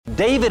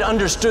David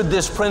understood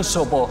this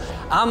principle.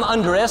 I'm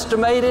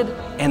underestimated,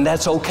 and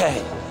that's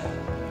okay.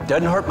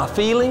 Doesn't hurt my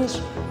feelings.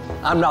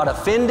 I'm not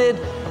offended.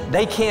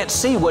 They can't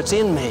see what's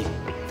in me.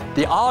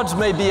 The odds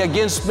may be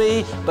against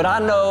me, but I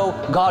know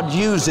God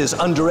uses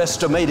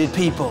underestimated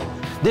people.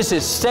 This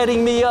is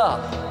setting me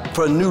up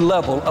for a new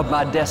level of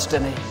my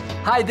destiny.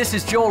 Hi, this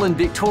is Joel and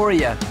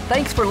Victoria.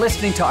 Thanks for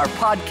listening to our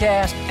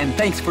podcast, and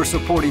thanks for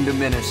supporting the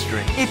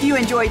ministry. If you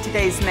enjoyed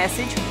today's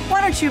message,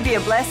 why don't you be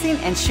a blessing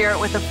and share it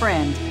with a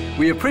friend?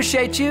 We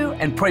appreciate you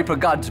and pray for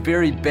God's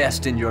very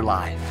best in your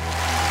life.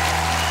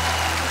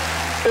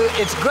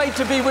 It's great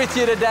to be with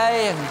you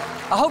today, and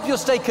I hope you'll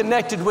stay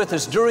connected with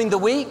us during the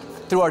week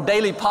through our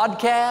daily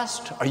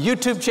podcast, our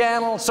YouTube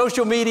channel,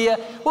 social media.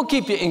 We'll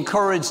keep you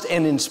encouraged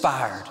and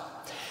inspired.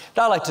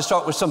 But I'd like to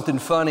start with something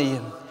funny.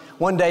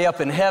 One day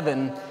up in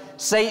heaven,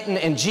 Satan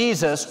and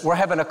Jesus were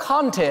having a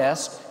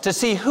contest to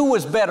see who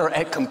was better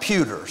at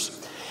computers.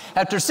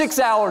 After 6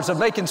 hours of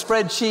making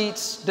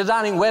spreadsheets,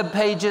 designing web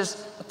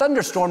pages, a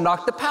thunderstorm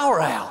knocked the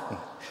power out.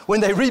 When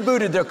they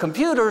rebooted their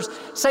computers,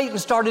 Satan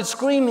started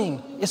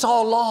screaming, "It's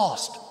all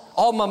lost.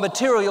 All my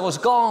material is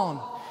gone."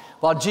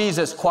 While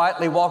Jesus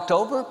quietly walked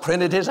over,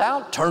 printed his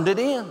out, turned it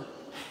in.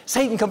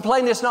 Satan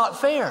complained it's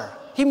not fair.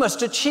 He must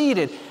have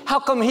cheated. How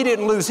come he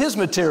didn't lose his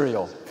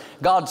material?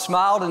 God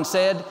smiled and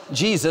said,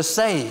 "Jesus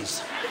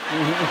saves."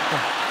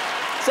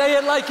 Say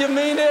it like you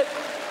mean it.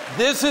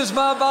 This is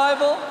my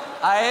Bible.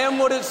 I am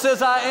what it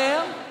says I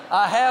am.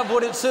 I have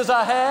what it says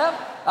I have.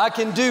 I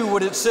can do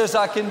what it says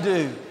I can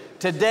do.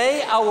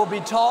 Today I will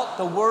be taught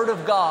the Word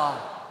of God.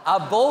 I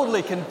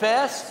boldly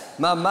confess,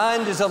 my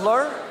mind is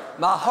alert,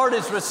 my heart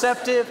is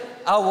receptive,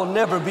 I will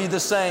never be the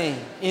same.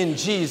 In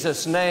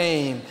Jesus'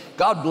 name,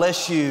 God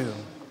bless you.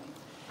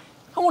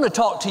 I want to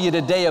talk to you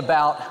today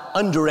about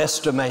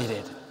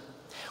underestimated.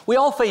 We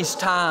all face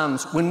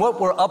times when what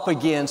we're up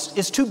against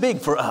is too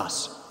big for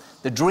us.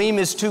 The dream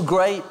is too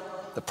great,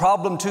 the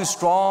problem too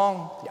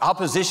strong, the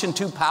opposition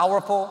too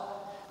powerful.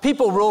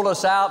 People rule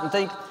us out and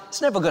think,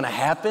 it's never going to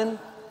happen.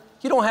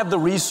 You don't have the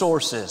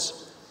resources.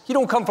 You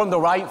don't come from the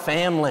right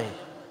family.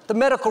 The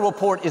medical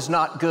report is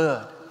not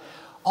good.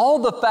 All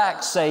the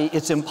facts say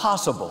it's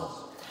impossible.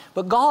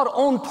 But God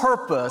on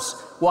purpose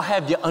will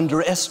have you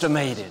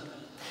underestimated.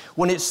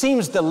 When it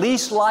seems the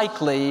least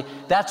likely,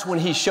 that's when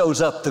He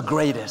shows up the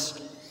greatest.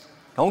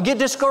 Don't get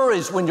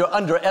discouraged when you're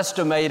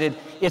underestimated.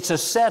 It's a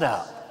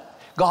setup.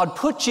 God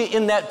put you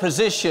in that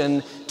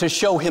position to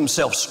show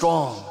Himself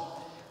strong.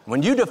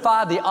 When you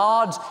defy the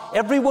odds,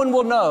 everyone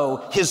will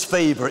know His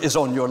favor is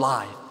on your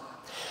life.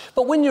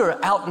 But when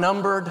you're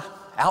outnumbered,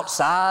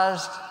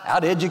 outsized,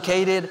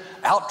 outeducated,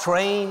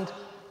 outtrained,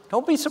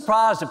 don't be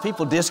surprised if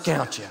people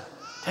discount you.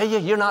 Tell you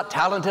you're not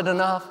talented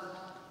enough,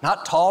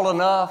 not tall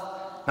enough,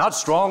 not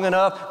strong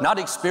enough, not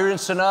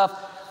experienced enough.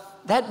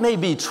 That may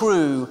be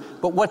true,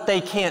 but what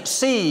they can't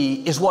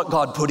see is what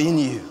God put in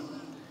you.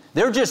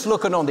 They're just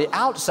looking on the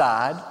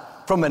outside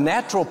from a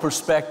natural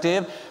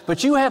perspective,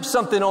 but you have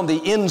something on the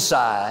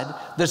inside,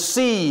 the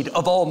seed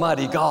of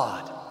Almighty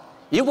God.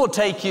 It will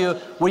take you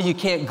where you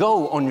can't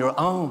go on your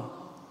own.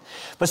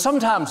 But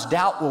sometimes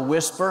doubt will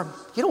whisper,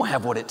 you don't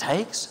have what it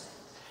takes.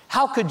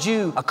 How could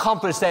you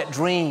accomplish that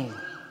dream?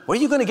 Where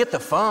are you going to get the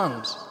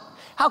funds?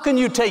 How can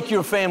you take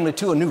your family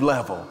to a new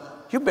level?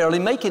 You're barely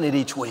making it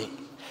each week.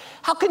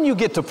 How can you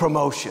get the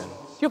promotion?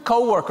 Your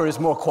coworker is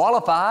more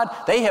qualified.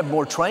 They have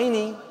more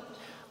training.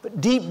 But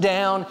deep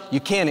down, you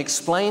can't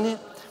explain it.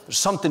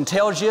 Something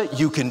tells you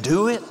you can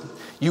do it.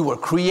 You were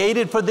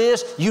created for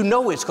this. You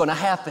know it's going to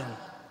happen.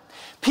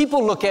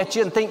 People look at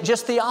you and think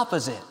just the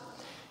opposite.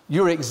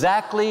 You're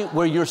exactly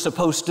where you're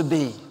supposed to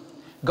be.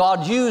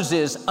 God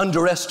uses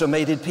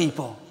underestimated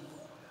people.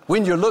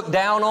 When you're looked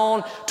down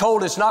on,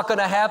 told it's not going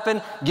to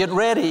happen, get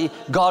ready.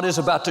 God is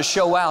about to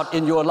show out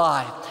in your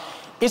life.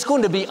 It's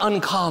going to be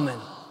uncommon.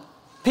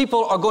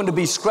 People are going to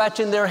be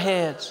scratching their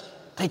heads,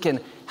 thinking,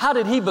 how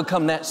did he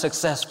become that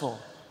successful?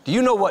 Do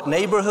you know what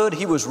neighborhood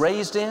he was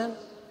raised in?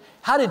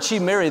 How did she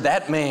marry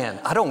that man?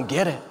 I don't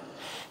get it.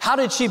 How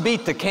did she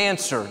beat the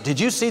cancer? Did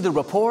you see the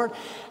report?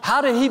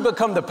 How did he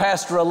become the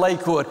pastor of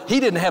Lakewood?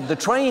 He didn't have the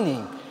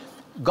training.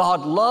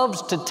 God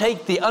loves to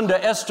take the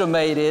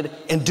underestimated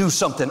and do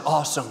something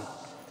awesome.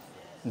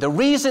 The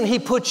reason He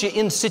puts you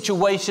in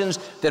situations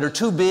that are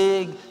too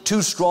big,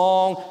 too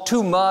strong,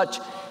 too much,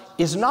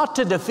 is not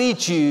to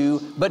defeat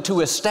you, but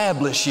to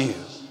establish you.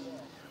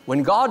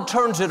 When God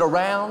turns it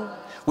around,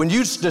 when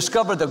you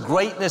discover the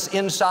greatness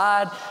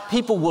inside,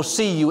 people will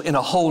see you in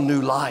a whole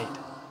new light.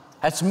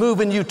 That's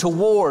moving you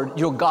toward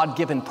your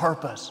God-given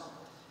purpose.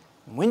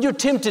 When you're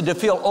tempted to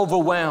feel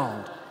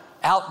overwhelmed,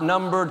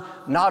 outnumbered,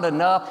 not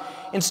enough,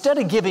 instead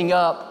of giving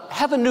up,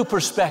 have a new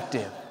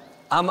perspective.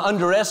 I'm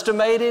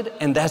underestimated,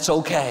 and that's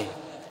okay.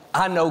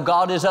 I know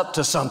God is up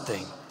to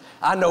something.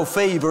 I know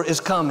favor is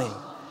coming.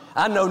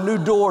 I know new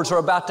doors are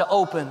about to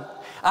open.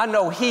 I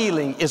know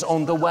healing is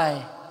on the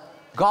way.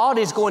 God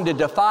is going to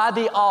defy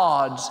the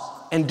odds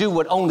and do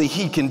what only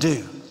He can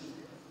do.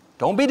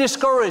 Don't be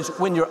discouraged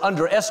when you're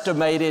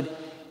underestimated.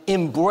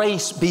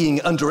 Embrace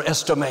being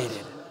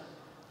underestimated.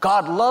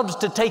 God loves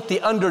to take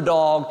the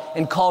underdog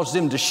and cause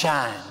them to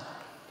shine.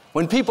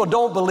 When people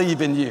don't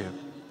believe in you,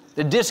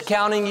 they're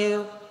discounting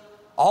you,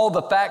 all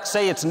the facts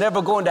say it's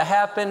never going to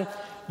happen,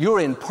 you're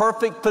in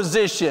perfect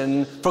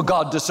position for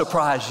God to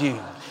surprise you.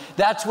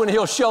 That's when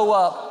He'll show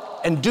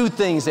up and do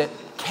things that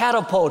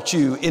catapult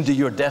you into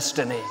your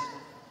destiny.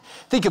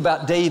 Think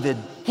about David.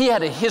 He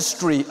had a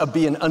history of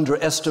being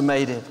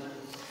underestimated.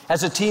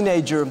 As a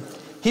teenager,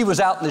 he was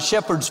out in the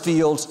shepherd's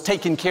fields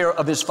taking care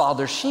of his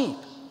father's sheep.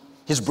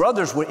 His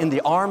brothers were in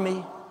the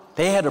army.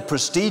 They had a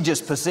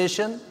prestigious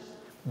position.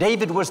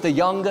 David was the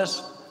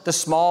youngest, the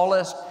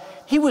smallest.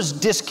 He was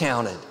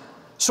discounted,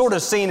 sort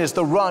of seen as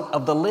the runt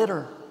of the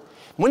litter.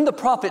 When the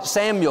prophet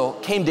Samuel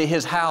came to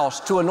his house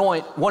to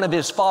anoint one of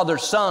his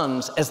father's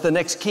sons as the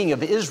next king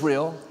of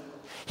Israel,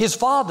 his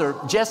father,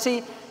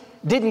 Jesse,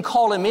 didn't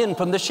call him in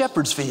from the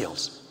shepherd's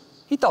fields.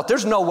 He thought,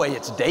 there's no way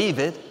it's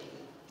David.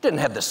 He didn't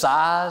have the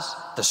size,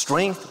 the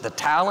strength, the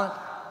talent.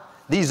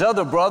 These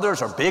other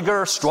brothers are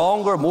bigger,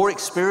 stronger, more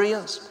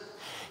experienced.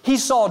 He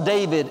saw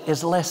David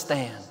as less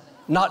than,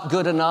 not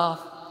good enough.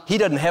 He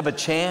doesn't have a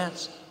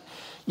chance.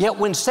 Yet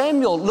when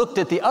Samuel looked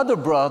at the other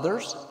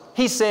brothers,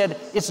 he said,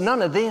 it's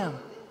none of them.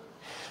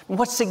 And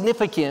what's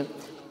significant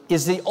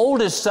is the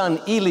oldest son,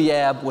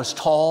 Eliab, was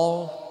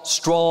tall,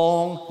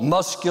 strong,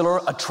 muscular,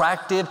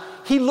 attractive.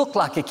 He looked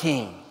like a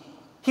king.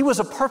 He was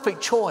a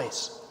perfect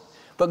choice.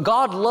 But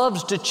God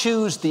loves to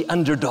choose the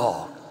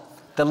underdog,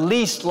 the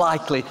least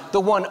likely,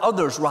 the one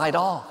others write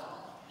off.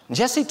 And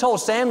Jesse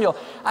told Samuel,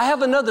 I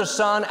have another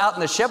son out in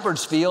the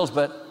shepherd's fields,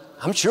 but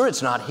I'm sure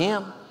it's not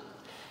him.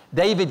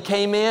 David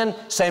came in,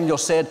 Samuel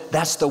said,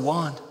 that's the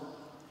one.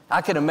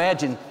 I can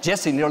imagine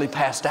Jesse nearly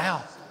passed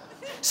out.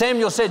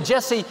 Samuel said,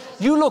 Jesse,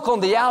 you look on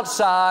the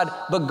outside,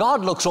 but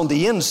God looks on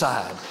the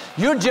inside.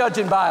 You're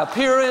judging by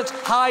appearance,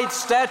 height,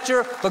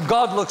 stature, but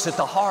God looks at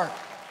the heart.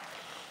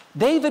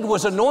 David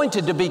was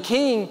anointed to be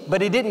king,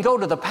 but he didn't go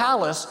to the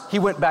palace. He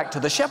went back to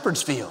the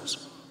shepherd's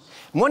fields.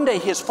 One day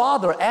his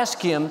father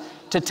asked him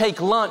to take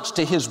lunch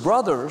to his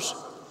brothers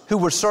who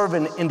were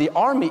serving in the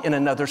army in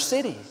another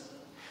city.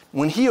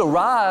 When he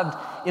arrived,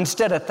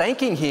 instead of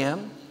thanking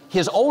him,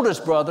 his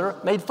oldest brother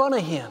made fun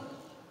of him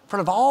in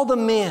front of all the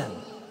men.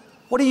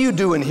 What are you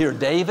doing here,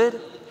 David?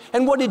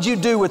 And what did you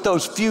do with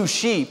those few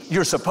sheep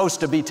you're supposed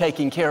to be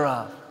taking care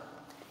of?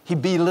 He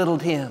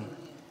belittled him,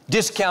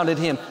 discounted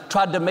him,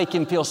 tried to make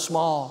him feel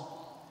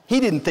small. He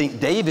didn't think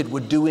David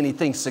would do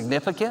anything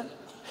significant.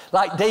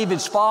 Like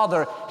David's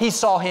father, he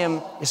saw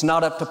him as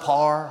not up to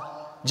par,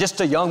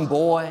 just a young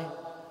boy.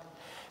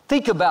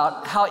 Think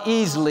about how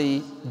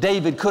easily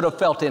David could have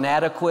felt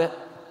inadequate,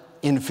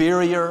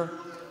 inferior,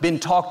 been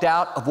talked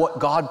out of what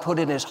God put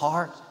in his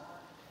heart.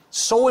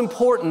 So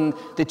important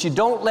that you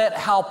don't let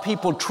how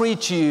people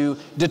treat you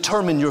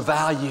determine your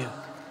value.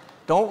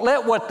 Don't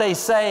let what they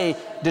say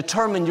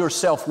determine your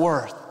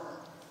self-worth.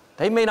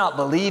 They may not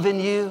believe in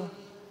you.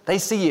 They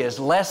see you as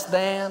less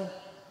than,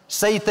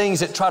 say things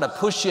that try to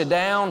push you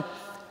down.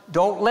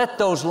 Don't let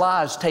those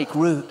lies take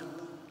root.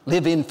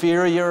 Live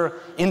inferior,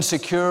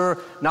 insecure,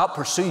 not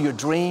pursue your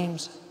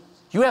dreams.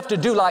 You have to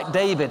do like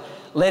David.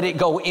 Let it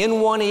go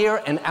in one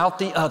ear and out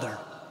the other.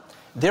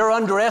 They're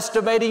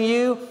underestimating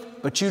you,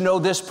 but you know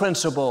this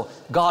principle.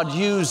 God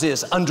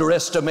uses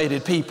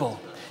underestimated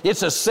people.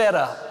 It's a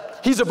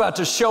setup. He's about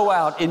to show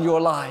out in your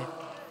life.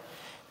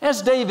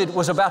 As David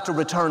was about to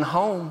return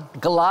home,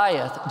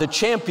 Goliath, the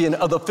champion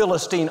of the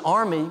Philistine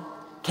army,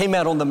 came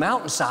out on the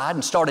mountainside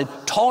and started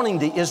taunting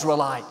the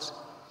Israelites,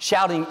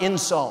 shouting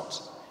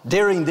insults,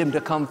 daring them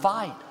to come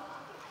fight.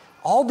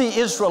 All the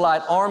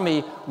Israelite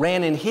army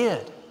ran and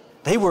hid.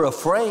 They were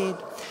afraid,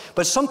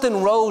 but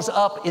something rose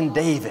up in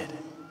David.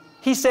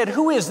 He said,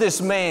 who is this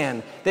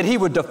man that he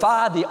would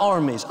defy the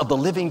armies of the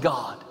living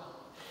God?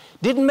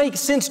 Didn't make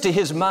sense to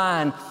his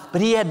mind,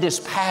 but he had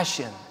this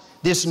passion,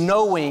 this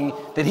knowing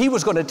that he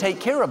was going to take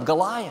care of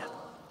Goliath.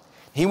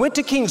 He went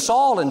to King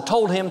Saul and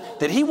told him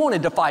that he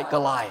wanted to fight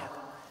Goliath.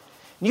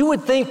 You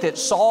would think that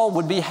Saul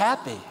would be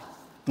happy.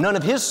 None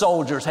of his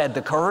soldiers had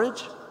the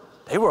courage.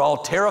 They were all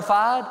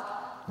terrified.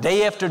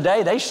 Day after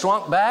day, they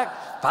shrunk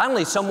back.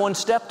 Finally, someone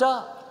stepped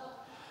up.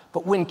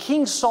 But when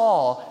King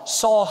Saul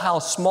saw how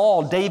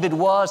small David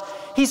was,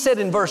 he said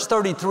in verse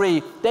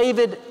 33,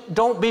 David,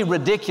 don't be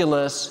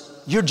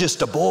ridiculous. You're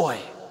just a boy.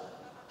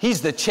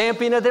 He's the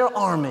champion of their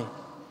army.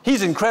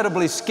 He's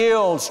incredibly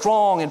skilled,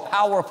 strong, and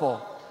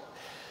powerful.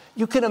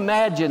 You can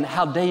imagine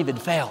how David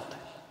felt.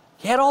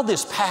 He had all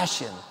this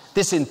passion,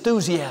 this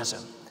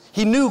enthusiasm.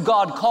 He knew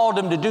God called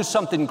him to do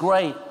something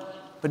great,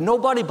 but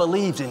nobody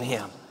believed in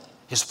him.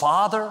 His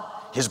father,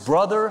 his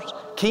brothers,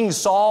 King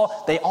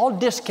Saul, they all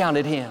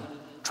discounted him,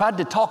 tried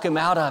to talk him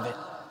out of it.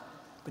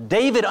 But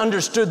David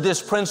understood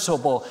this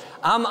principle.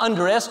 I'm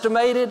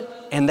underestimated,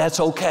 and that's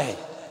okay.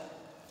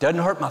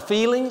 Doesn't hurt my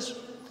feelings.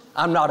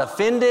 I'm not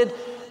offended.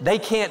 They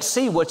can't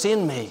see what's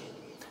in me.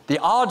 The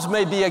odds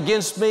may be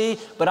against me,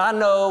 but I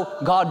know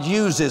God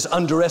uses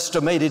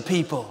underestimated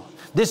people.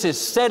 This is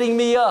setting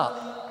me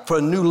up for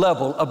a new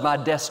level of my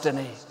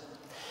destiny.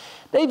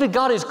 David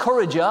got his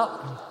courage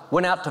up,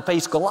 went out to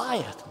face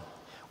Goliath.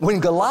 When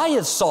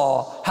Goliath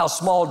saw how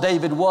small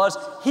David was,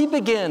 he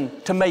began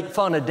to make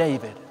fun of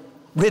David,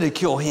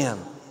 ridicule him.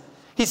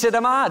 He said,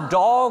 am I a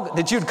dog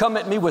that you'd come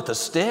at me with a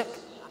stick?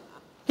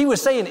 He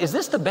was saying, is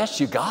this the best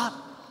you got?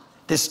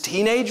 This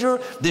teenager,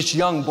 this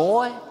young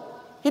boy,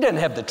 he doesn't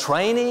have the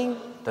training,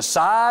 the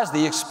size,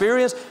 the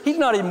experience. He's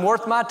not even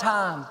worth my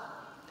time.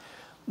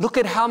 Look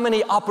at how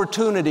many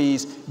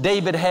opportunities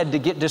David had to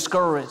get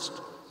discouraged,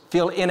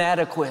 feel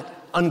inadequate,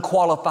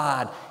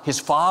 unqualified. His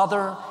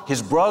father,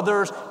 his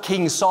brothers,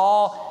 King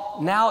Saul,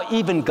 now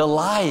even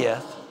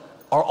Goliath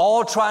are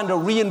all trying to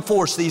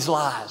reinforce these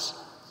lies.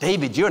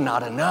 David, you're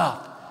not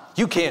enough.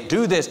 You can't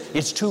do this.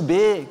 It's too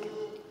big.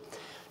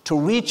 To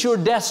reach your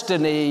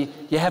destiny,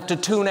 you have to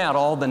tune out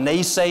all the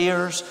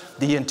naysayers,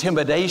 the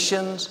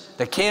intimidations,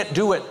 the can't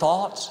do it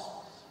thoughts.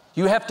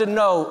 You have to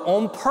know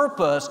on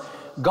purpose,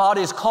 God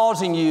is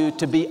causing you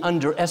to be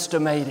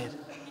underestimated.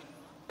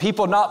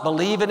 People not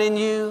believing in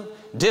you,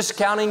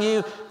 discounting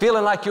you,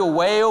 feeling like you're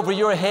way over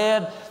your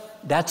head,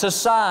 that's a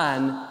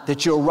sign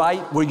that you're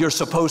right where you're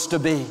supposed to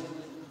be.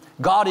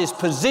 God is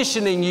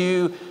positioning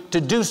you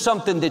to do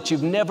something that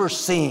you've never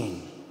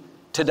seen,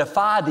 to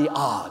defy the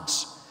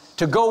odds,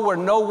 to go where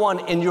no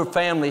one in your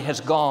family has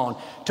gone,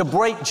 to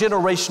break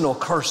generational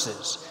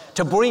curses,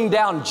 to bring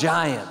down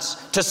giants,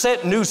 to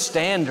set new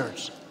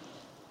standards.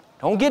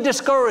 Don't get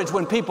discouraged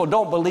when people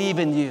don't believe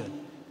in you.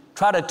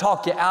 Try to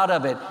talk you out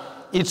of it.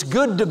 It's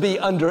good to be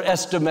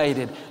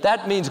underestimated.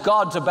 That means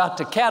God's about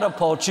to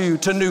catapult you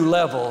to new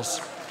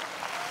levels.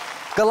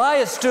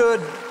 Goliath stood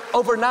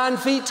over 9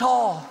 feet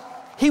tall.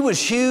 He was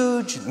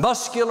huge,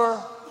 muscular,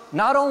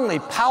 not only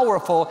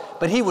powerful,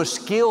 but he was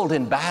skilled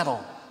in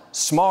battle,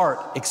 smart,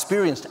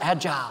 experienced,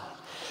 agile.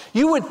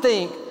 You would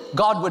think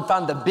God would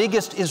find the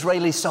biggest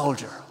Israeli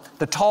soldier,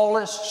 the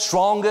tallest,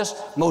 strongest,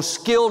 most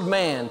skilled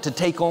man to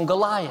take on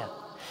Goliath.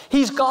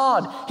 He's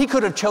God. He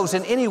could have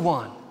chosen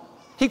anyone.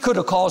 He could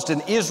have caused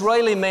an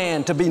Israeli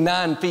man to be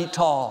 9 feet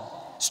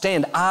tall,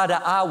 stand eye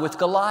to eye with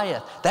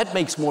Goliath. That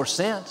makes more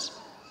sense.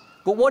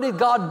 But what did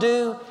God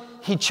do?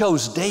 He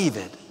chose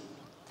David.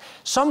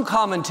 Some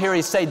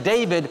commentaries say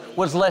David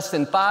was less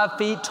than 5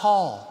 feet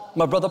tall,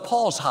 my brother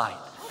Paul's height.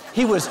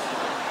 He was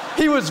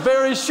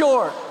very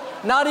short,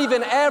 not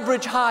even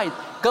average height.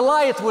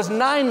 Goliath was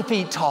 9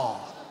 feet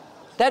tall.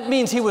 That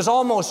means he was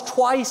almost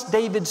twice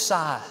David's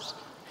size.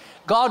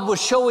 God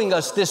was showing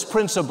us this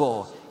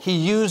principle. He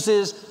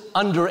uses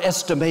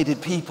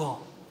underestimated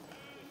people.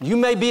 You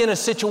may be in a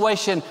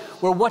situation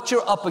where what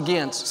you're up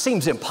against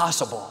seems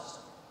impossible.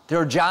 There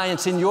are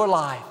giants in your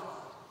life,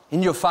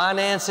 in your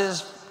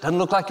finances. Doesn't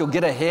look like you'll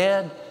get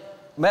ahead.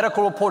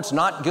 Medical reports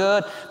not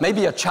good.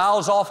 Maybe a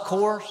child's off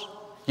course.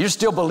 You're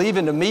still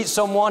believing to meet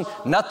someone.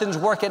 Nothing's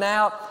working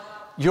out.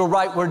 You're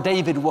right where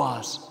David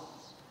was.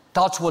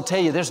 Thoughts will tell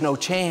you there's no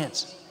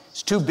chance.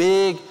 It's too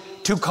big,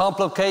 too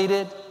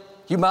complicated.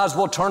 You might as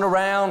well turn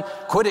around,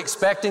 quit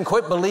expecting,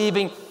 quit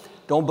believing.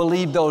 Don't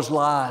believe those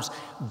lies.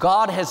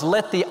 God has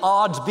let the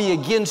odds be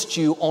against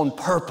you on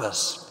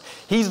purpose.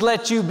 He's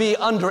let you be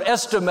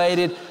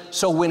underestimated,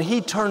 so when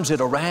He turns it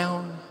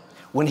around,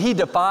 when He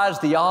defies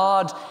the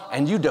odds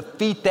and you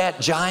defeat that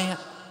giant,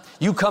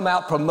 you come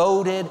out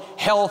promoted,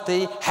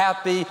 healthy,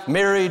 happy,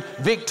 married,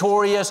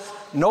 victorious.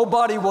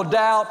 Nobody will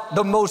doubt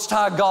the Most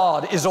High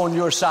God is on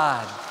your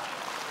side.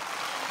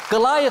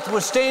 Goliath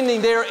was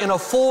standing there in a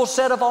full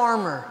set of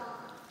armor.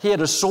 He had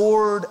a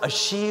sword, a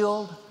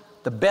shield,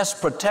 the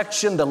best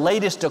protection, the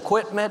latest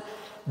equipment.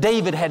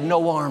 David had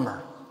no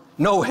armor,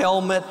 no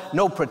helmet,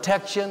 no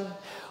protection.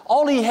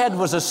 All he had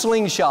was a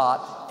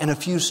slingshot and a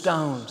few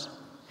stones.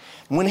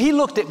 When he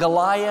looked at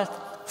Goliath,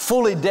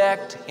 fully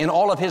decked in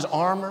all of his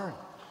armor,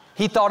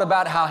 he thought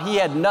about how he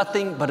had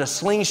nothing but a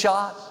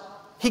slingshot.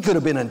 He could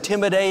have been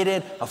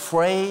intimidated,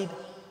 afraid.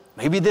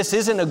 Maybe this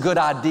isn't a good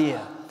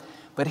idea.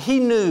 But he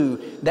knew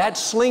that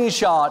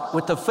slingshot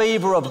with the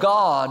favor of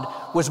God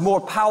was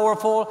more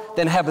powerful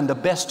than having the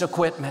best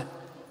equipment.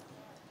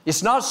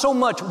 It's not so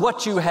much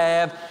what you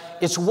have,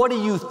 it's what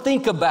do you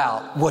think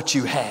about what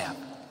you have.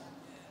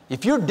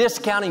 If you're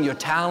discounting your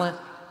talent,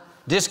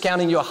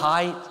 discounting your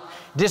height,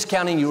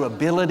 discounting your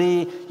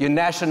ability, your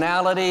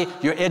nationality,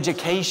 your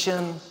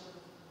education,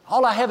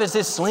 all I have is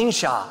this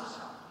slingshot.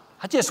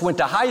 I just went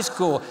to high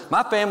school.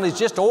 My family's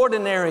just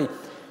ordinary.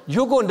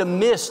 You're going to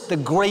miss the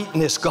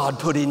greatness God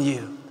put in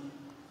you.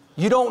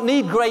 You don't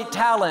need great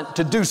talent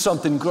to do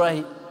something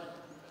great.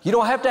 You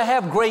don't have to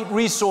have great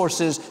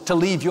resources to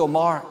leave your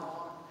mark.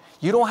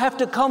 You don't have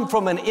to come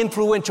from an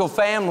influential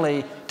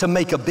family to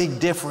make a big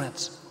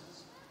difference.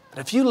 But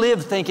if you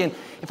live thinking,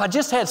 if I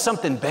just had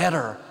something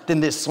better than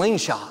this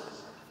slingshot,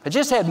 if I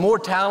just had more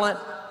talent,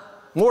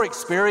 more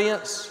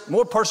experience,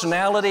 more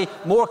personality,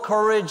 more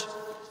courage,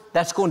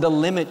 that's going to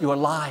limit your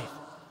life.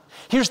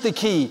 Here's the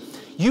key.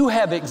 You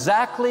have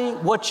exactly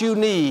what you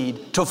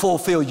need to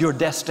fulfill your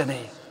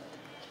destiny.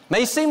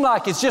 May seem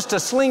like it's just a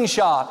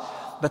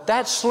slingshot, but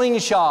that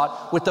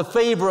slingshot with the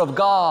favor of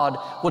God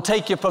will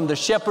take you from the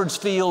shepherd's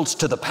fields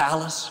to the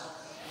palace.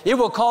 It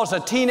will cause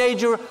a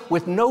teenager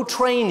with no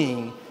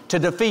training to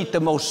defeat the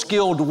most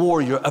skilled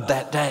warrior of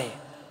that day.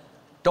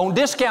 Don't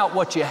discount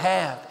what you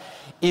have.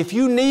 If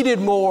you needed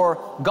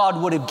more,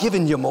 God would have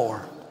given you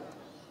more.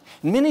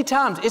 Many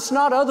times, it's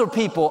not other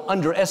people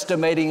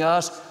underestimating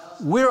us.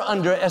 We're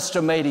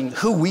underestimating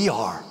who we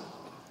are.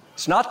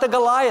 It's not the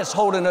Goliaths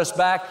holding us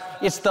back.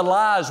 It's the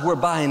lies we're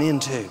buying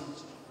into.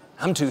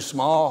 I'm too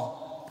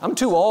small. I'm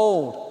too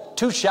old,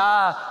 too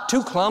shy,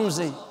 too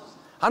clumsy.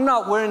 I'm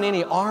not wearing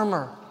any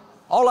armor.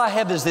 All I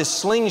have is this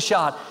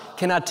slingshot.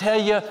 Can I tell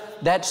you,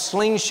 that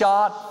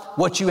slingshot,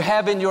 what you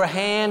have in your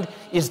hand,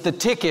 is the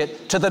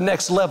ticket to the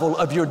next level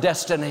of your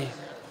destiny.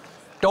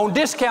 Don't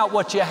discount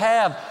what you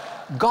have.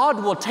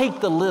 God will take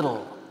the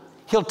little.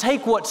 He'll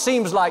take what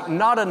seems like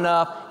not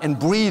enough and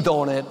breathe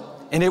on it,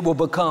 and it will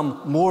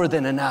become more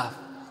than enough.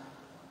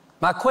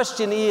 My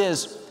question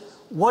is,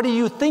 what do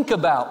you think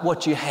about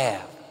what you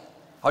have?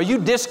 Are you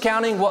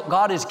discounting what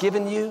God has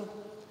given you?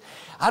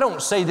 I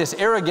don't say this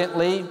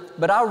arrogantly,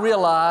 but I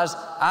realize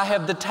I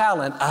have the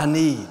talent I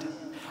need.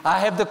 I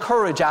have the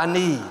courage I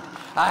need.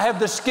 I have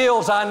the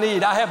skills I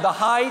need. I have the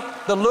height,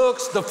 the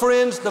looks, the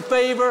friends, the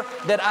favor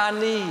that I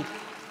need.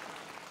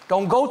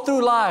 Don't go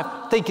through life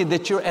thinking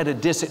that you're at a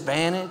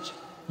disadvantage,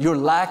 you're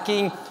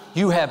lacking,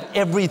 you have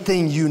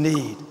everything you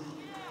need.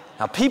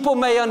 Now, people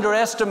may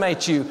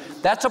underestimate you.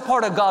 That's a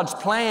part of God's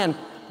plan,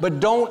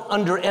 but don't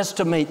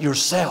underestimate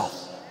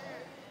yourself.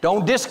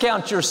 Don't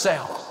discount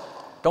yourself.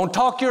 Don't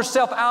talk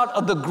yourself out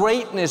of the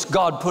greatness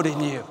God put in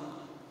you.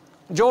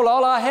 Joel,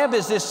 all I have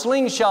is this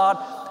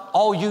slingshot.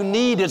 All you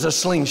need is a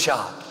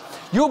slingshot.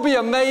 You'll be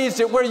amazed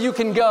at where you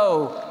can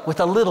go with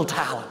a little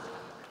talent,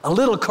 a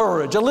little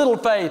courage, a little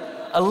faith,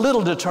 a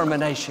little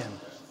determination.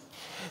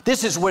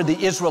 This is where the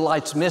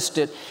Israelites missed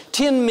it.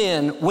 10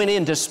 men went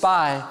in to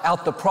spy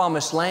out the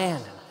promised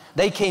land.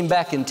 They came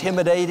back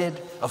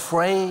intimidated,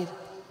 afraid.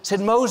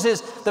 Said,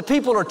 Moses, the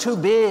people are too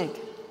big.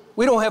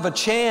 We don't have a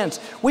chance.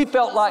 We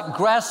felt like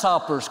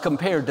grasshoppers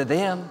compared to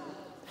them.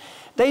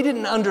 They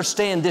didn't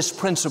understand this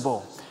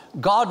principle.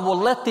 God will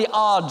let the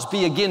odds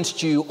be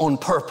against you on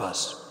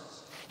purpose.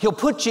 He'll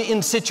put you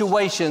in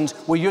situations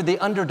where you're the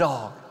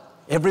underdog.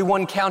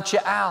 Everyone counts you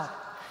out.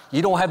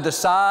 You don't have the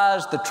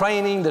size, the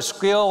training, the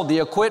skill, the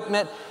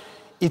equipment.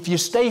 If you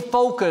stay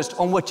focused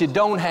on what you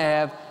don't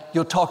have,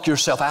 you'll talk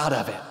yourself out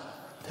of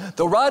it.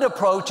 The right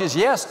approach is,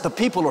 yes, the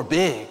people are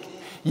big.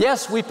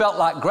 Yes, we felt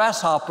like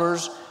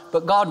grasshoppers,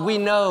 but God, we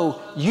know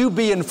you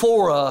being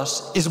for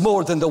us is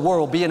more than the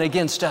world being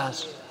against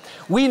us.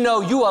 We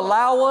know you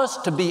allow us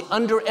to be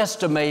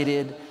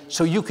underestimated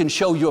so you can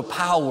show your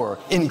power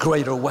in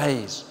greater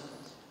ways.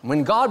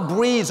 When God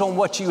breathes on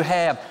what you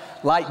have,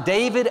 like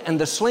David and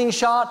the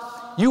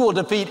slingshot, you will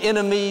defeat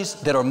enemies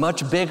that are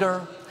much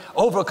bigger,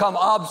 overcome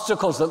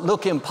obstacles that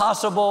look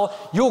impossible.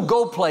 You'll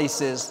go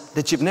places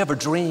that you've never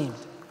dreamed.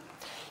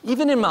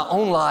 Even in my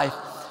own life,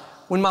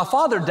 when my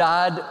father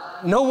died,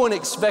 no one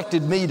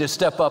expected me to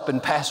step up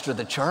and pastor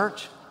the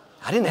church.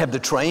 I didn't have the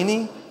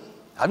training.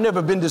 I've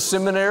never been to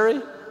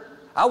seminary.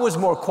 I was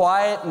more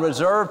quiet and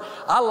reserved.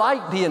 I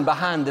liked being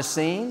behind the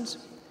scenes.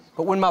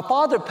 But when my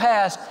father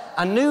passed,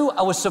 I knew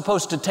I was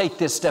supposed to take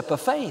this step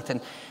of faith.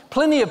 And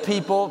plenty of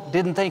people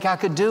didn't think I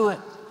could do it.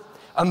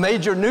 A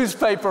major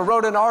newspaper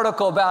wrote an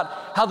article about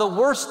how the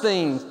worst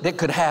thing that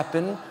could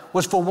happen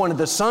was for one of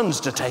the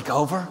sons to take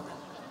over.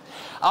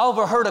 I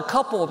overheard a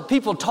couple of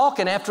people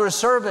talking after a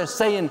service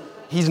saying,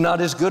 he's not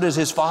as good as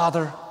his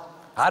father.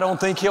 I don't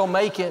think he'll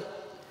make it.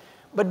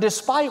 But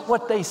despite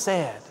what they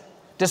said,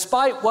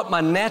 despite what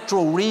my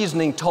natural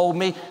reasoning told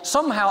me,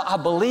 somehow I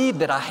believed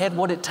that I had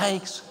what it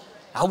takes.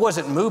 I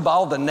wasn't moved by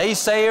all the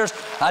naysayers.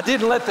 I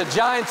didn't let the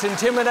giants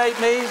intimidate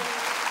me.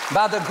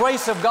 By the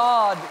grace of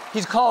God,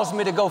 He's caused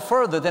me to go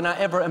further than I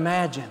ever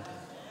imagined.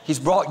 He's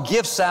brought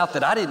gifts out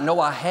that I didn't know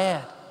I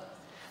had.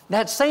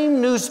 That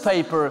same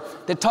newspaper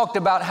that talked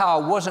about how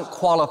I wasn't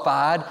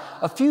qualified,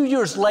 a few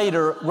years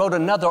later wrote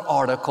another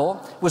article.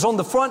 It was on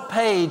the front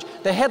page.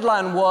 The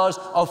headline was,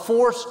 "A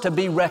Force to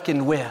be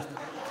Reckoned With."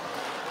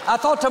 I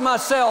thought to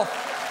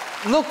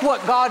myself, look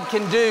what God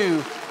can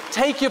do.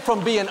 Take you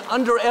from being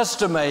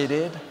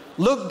underestimated,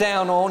 looked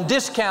down on,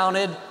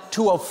 discounted,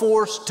 to a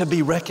force to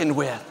be reckoned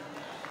with.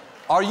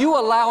 Are you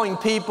allowing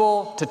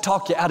people to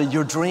talk you out of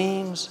your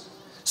dreams?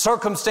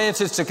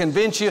 Circumstances to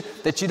convince you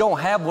that you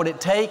don't have what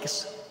it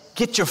takes?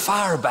 Get your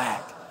fire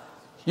back.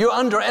 You're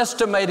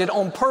underestimated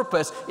on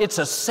purpose. It's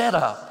a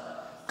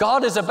setup.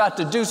 God is about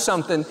to do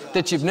something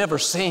that you've never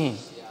seen.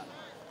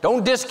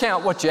 Don't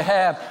discount what you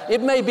have.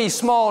 It may be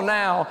small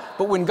now,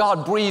 but when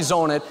God breathes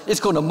on it, it's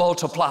going to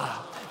multiply.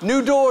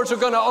 New doors are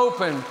going to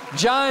open.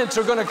 Giants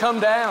are going to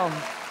come down.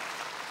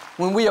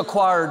 When we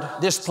acquired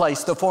this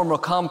place, the former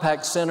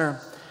Compaq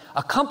Center,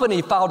 a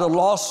company filed a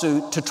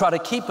lawsuit to try to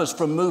keep us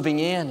from moving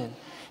in. And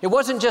it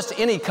wasn't just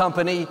any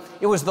company.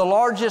 It was the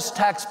largest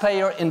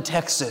taxpayer in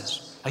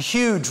Texas, a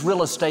huge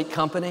real estate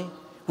company.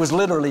 It was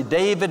literally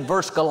David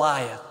versus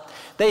Goliath.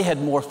 They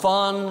had more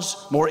funds,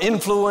 more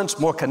influence,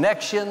 more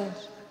connections.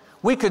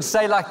 We could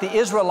say, like the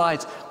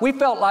Israelites, we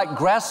felt like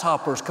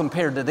grasshoppers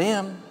compared to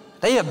them.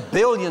 They have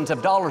billions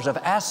of dollars of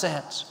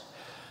assets.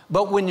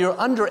 But when you're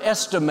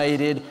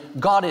underestimated,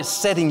 God is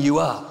setting you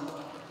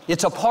up.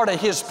 It's a part of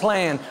His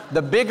plan.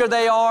 The bigger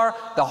they are,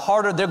 the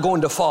harder they're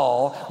going to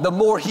fall, the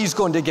more He's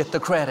going to get the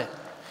credit.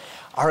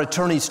 Our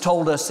attorneys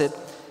told us that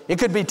it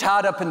could be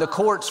tied up in the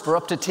courts for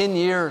up to 10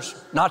 years,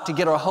 not to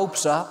get our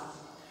hopes up.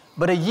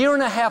 But a year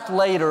and a half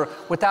later,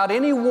 without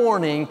any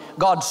warning,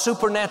 God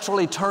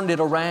supernaturally turned it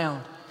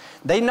around.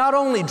 They not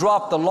only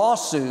dropped the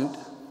lawsuit,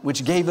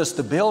 which gave us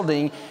the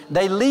building,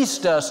 they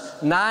leased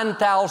us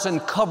 9,000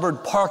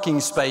 covered parking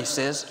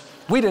spaces.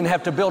 We didn't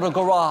have to build a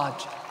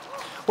garage.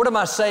 What am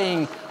I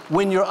saying?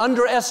 When you're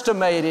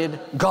underestimated,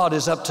 God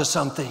is up to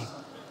something.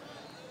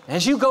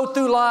 As you go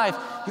through life,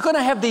 you're going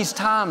to have these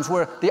times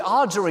where the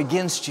odds are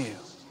against you.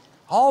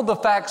 All the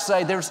facts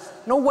say there's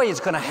no way it's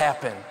going to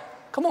happen.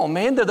 Come on,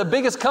 man, they're the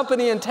biggest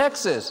company in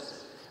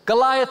Texas.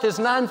 Goliath is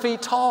 9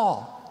 feet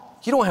tall.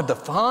 You don't have the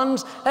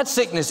funds. That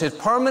sickness is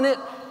permanent.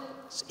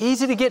 It's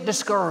easy to get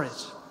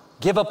discouraged.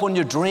 Give up on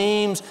your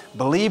dreams.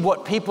 Believe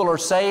what people are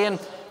saying.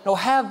 No,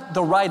 have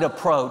the right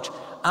approach.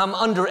 I'm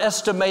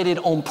underestimated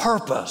on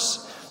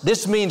purpose.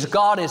 This means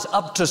God is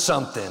up to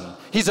something.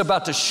 He's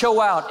about to show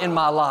out in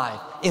my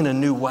life in a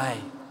new way.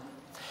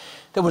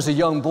 There was a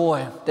young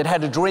boy that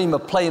had a dream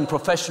of playing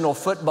professional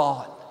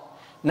football.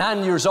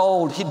 9 years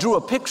old, he drew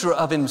a picture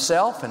of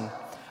himself, and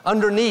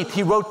underneath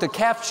he wrote the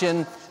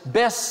caption,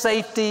 "Best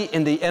safety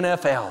in the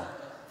NFL."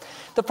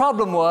 The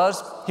problem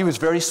was he was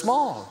very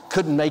small,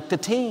 couldn't make the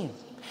team.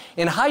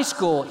 In high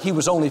school, he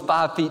was only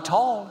 5 feet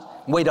tall,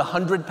 weighed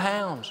 100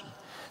 pounds.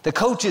 The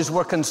coaches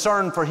were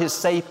concerned for his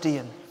safety,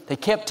 and they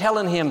kept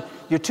telling him,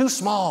 "You're too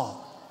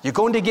small. You're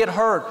going to get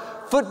hurt.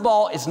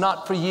 Football is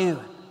not for you."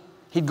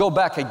 He'd go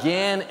back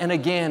again and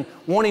again,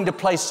 wanting to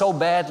play so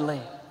badly.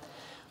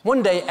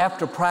 One day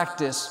after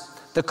practice,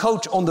 the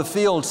coach on the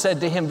field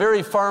said to him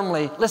very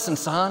firmly, "Listen,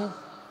 son,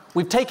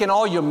 we've taken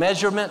all your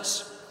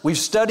measurements. We've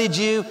studied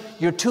you.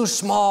 You're too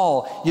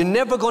small. You're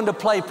never going to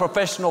play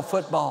professional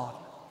football."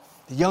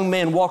 The young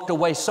man walked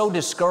away so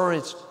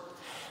discouraged.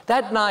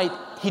 That night,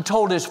 he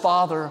told his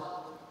father,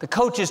 "The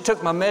coaches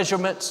took my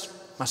measurements,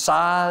 my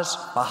size,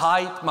 my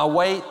height, my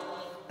weight.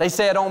 They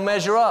say I don't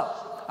measure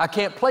up. I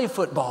can't play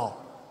football."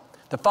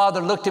 The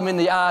father looked him in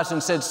the eyes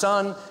and said,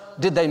 "Son,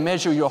 did they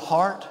measure your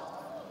heart?"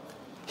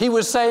 He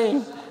was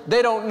saying,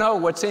 they don't know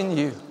what's in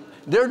you.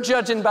 They're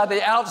judging by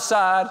the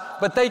outside,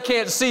 but they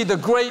can't see the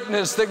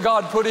greatness that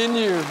God put in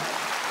you.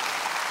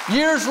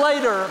 Years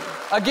later,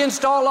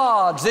 against all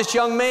odds, this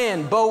young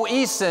man, Bo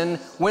Eason,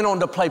 went on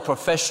to play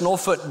professional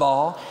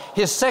football.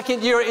 His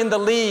second year in the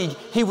league,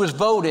 he was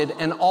voted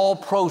an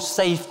all-pro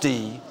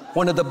safety,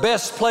 one of the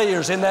best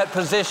players in that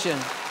position.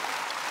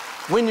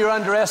 When you're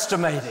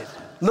underestimated,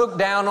 looked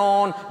down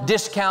on,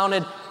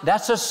 discounted,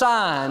 that's a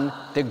sign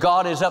that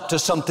God is up to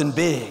something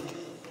big.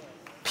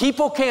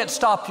 People can't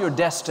stop your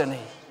destiny.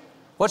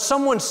 What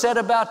someone said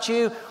about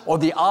you or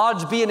the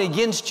odds being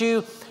against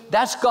you,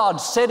 that's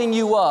God setting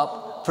you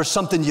up for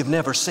something you've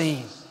never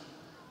seen.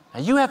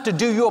 Now you have to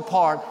do your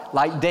part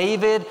like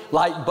David,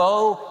 like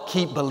Bo.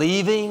 Keep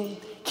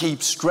believing,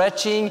 keep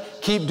stretching,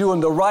 keep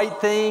doing the right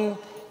thing.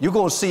 You're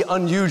going to see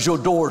unusual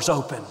doors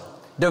open,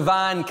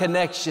 divine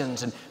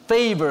connections and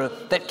favor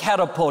that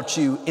catapults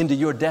you into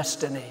your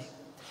destiny.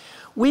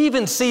 We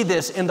even see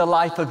this in the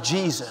life of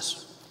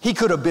Jesus. He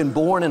could have been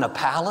born in a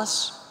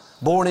palace,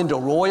 born into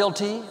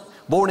royalty,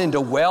 born into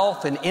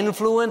wealth and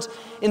influence.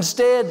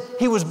 Instead,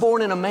 he was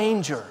born in a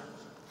manger.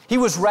 He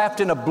was wrapped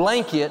in a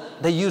blanket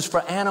they used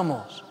for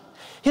animals.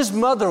 His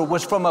mother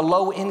was from a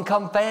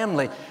low-income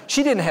family.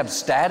 She didn't have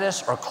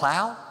status or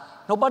clout.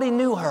 Nobody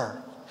knew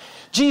her.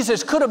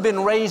 Jesus could have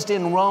been raised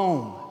in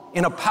Rome,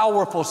 in a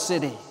powerful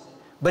city,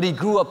 but he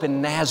grew up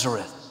in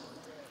Nazareth.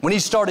 When he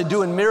started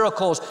doing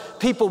miracles,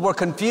 people were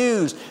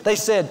confused. They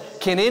said,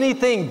 "Can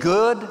anything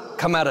good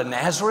come out of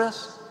Nazareth?"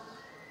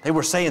 They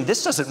were saying,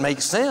 "This doesn't make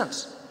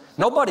sense.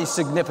 Nobody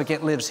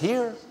significant lives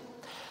here."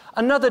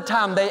 Another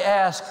time they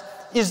asked,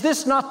 "Is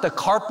this not the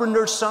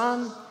carpenter's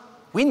son?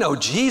 We know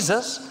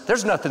Jesus.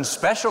 There's nothing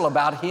special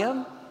about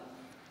him."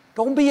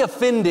 Don't be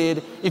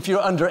offended if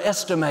you're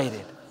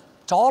underestimated.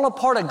 It's all a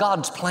part of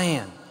God's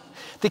plan.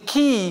 The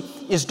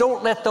key is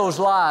don't let those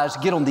lies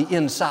get on the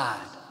inside.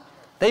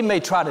 They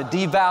may try to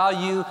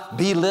devalue,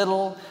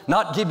 belittle,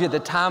 not give you the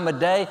time of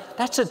day.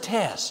 That's a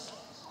test.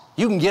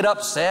 You can get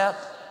upset,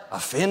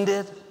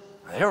 offended.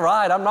 "You're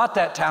right, I'm not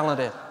that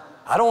talented.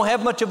 I don't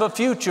have much of a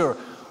future."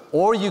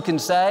 Or you can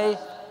say,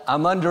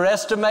 "I'm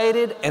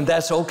underestimated, and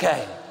that's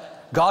okay.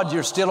 God,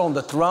 you're still on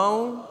the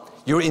throne.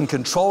 You're in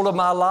control of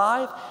my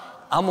life.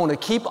 I'm going to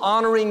keep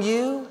honoring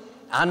you.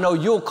 I know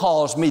you'll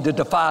cause me to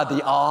defy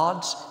the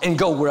odds and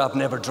go where I've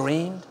never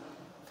dreamed."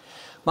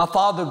 My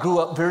father grew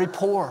up very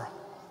poor.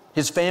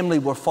 His family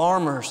were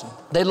farmers.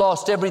 They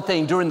lost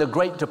everything during the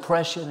Great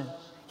Depression.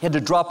 He had to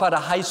drop out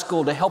of high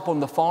school to help on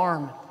the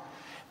farm.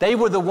 They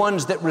were the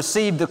ones that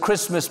received the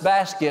Christmas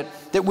basket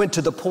that went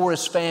to the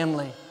poorest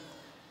family.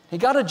 He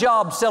got a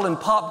job selling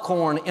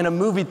popcorn in a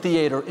movie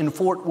theater in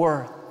Fort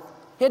Worth.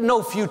 He had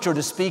no future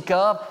to speak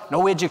of,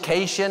 no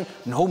education,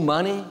 no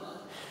money.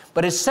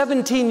 But at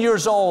 17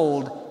 years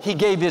old, he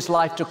gave his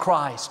life to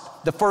Christ,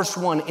 the first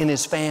one in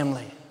his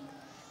family.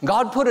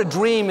 God put a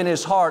dream in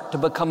his heart to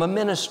become a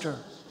minister.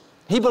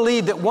 He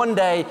believed that one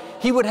day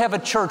he would have a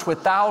church with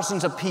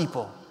thousands of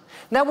people.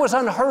 And that was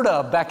unheard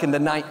of back in the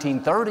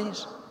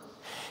 1930s.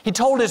 He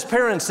told his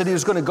parents that he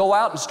was going to go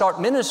out and start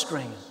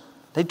ministering.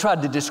 They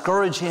tried to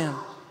discourage him.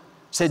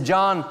 Said,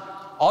 John,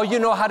 all you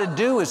know how to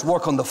do is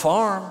work on the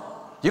farm.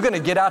 You're going to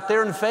get out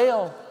there and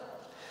fail.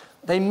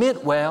 They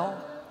meant well.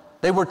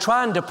 They were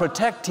trying to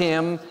protect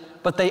him,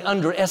 but they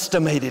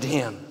underestimated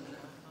him.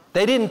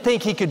 They didn't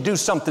think he could do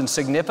something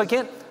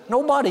significant.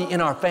 Nobody in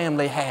our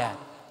family had.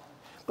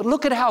 But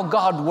look at how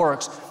God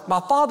works. My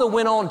father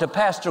went on to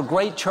pastor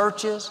great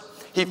churches.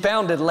 He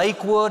founded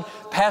Lakewood,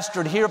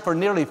 pastored here for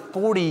nearly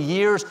 40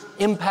 years,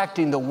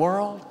 impacting the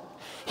world.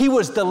 He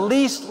was the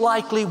least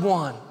likely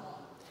one.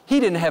 He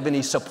didn't have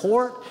any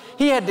support.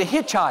 He had to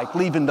hitchhike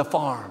leaving the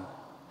farm.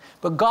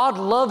 But God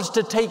loves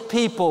to take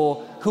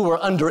people who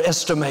are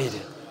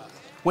underestimated.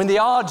 When the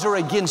odds are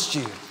against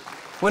you,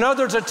 when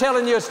others are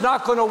telling you it's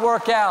not going to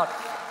work out,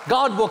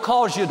 God will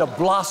cause you to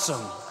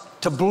blossom,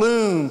 to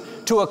bloom,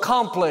 to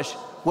accomplish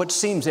what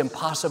seems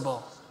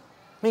impossible.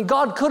 I mean,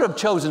 God could have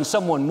chosen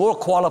someone more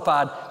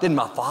qualified than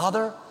my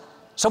father,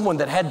 someone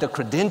that had the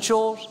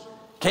credentials,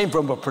 came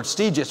from a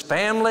prestigious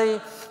family,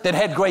 that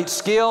had great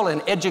skill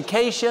and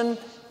education.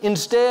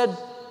 Instead,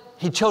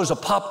 he chose a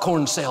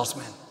popcorn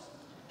salesman.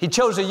 He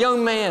chose a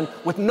young man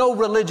with no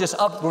religious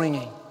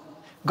upbringing.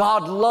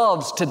 God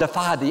loves to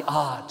defy the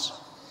odds.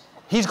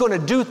 He's going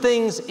to do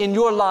things in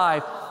your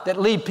life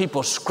that leave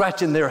people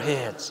scratching their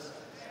heads,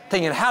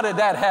 thinking, how did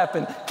that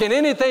happen? Can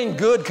anything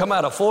good come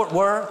out of Fort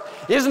Worth?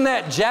 Isn't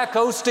that Jack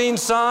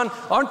Osteen's son?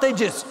 Aren't they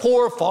just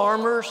poor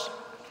farmers?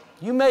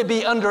 You may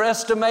be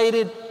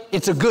underestimated.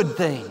 It's a good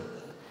thing.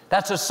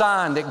 That's a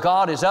sign that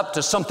God is up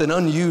to something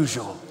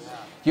unusual.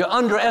 You're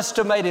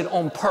underestimated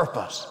on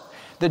purpose.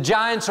 The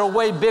giants are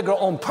way bigger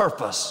on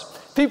purpose.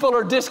 People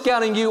are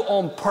discounting you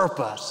on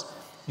purpose.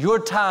 Your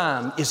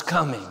time is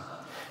coming.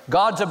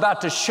 God's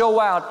about to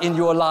show out in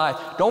your life.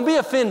 Don't be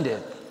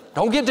offended.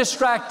 Don't get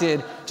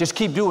distracted. Just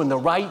keep doing the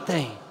right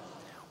thing.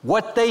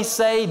 What they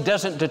say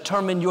doesn't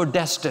determine your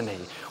destiny.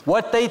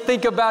 What they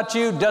think about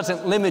you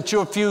doesn't limit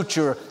your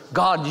future.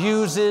 God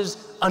uses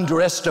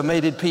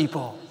underestimated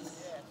people.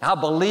 I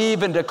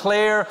believe and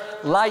declare,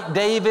 like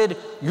David,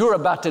 you're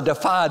about to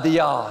defy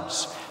the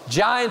odds.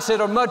 Giants that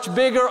are much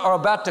bigger are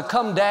about to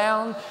come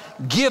down.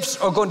 Gifts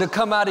are going to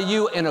come out of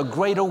you in a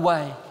greater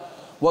way.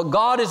 What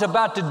God is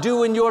about to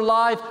do in your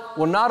life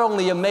will not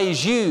only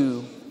amaze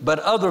you, but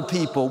other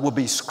people will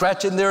be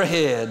scratching their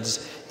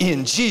heads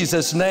in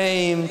Jesus'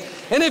 name.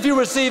 And if you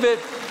receive it,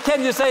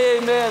 can you say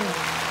amen?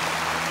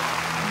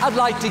 I'd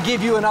like to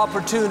give you an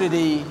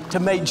opportunity to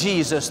make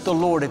Jesus the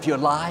Lord of your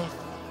life.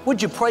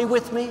 Would you pray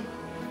with me?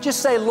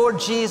 Just say, Lord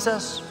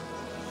Jesus,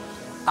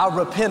 I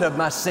repent of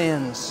my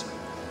sins.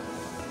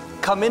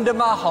 Come into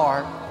my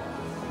heart.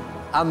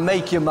 I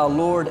make you my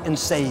Lord and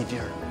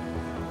Savior.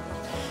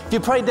 If you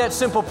prayed that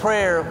simple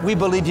prayer, we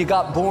believe you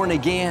got born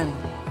again.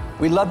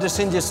 We'd love to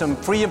send you some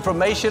free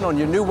information on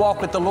your new walk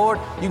with the Lord.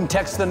 You can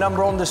text the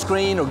number on the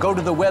screen or go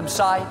to the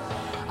website.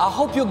 I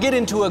hope you'll get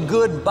into a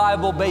good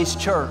Bible-based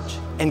church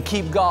and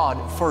keep God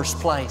first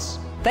place.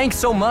 Thanks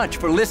so much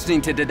for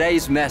listening to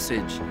today's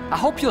message. I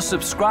hope you'll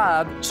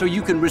subscribe so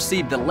you can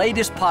receive the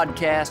latest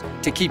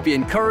podcast to keep you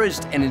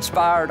encouraged and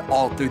inspired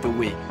all through the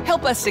week.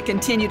 Help us to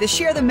continue to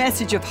share the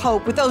message of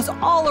hope with those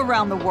all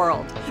around the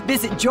world.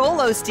 Visit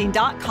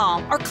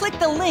joelosteen.com or click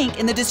the link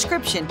in the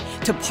description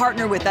to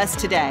partner with us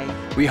today.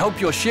 We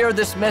hope you'll share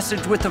this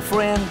message with a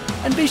friend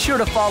and be sure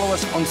to follow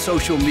us on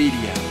social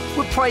media.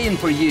 We're praying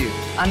for you.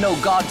 I know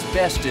God's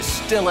best is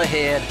still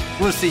ahead.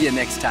 We'll see you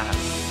next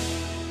time.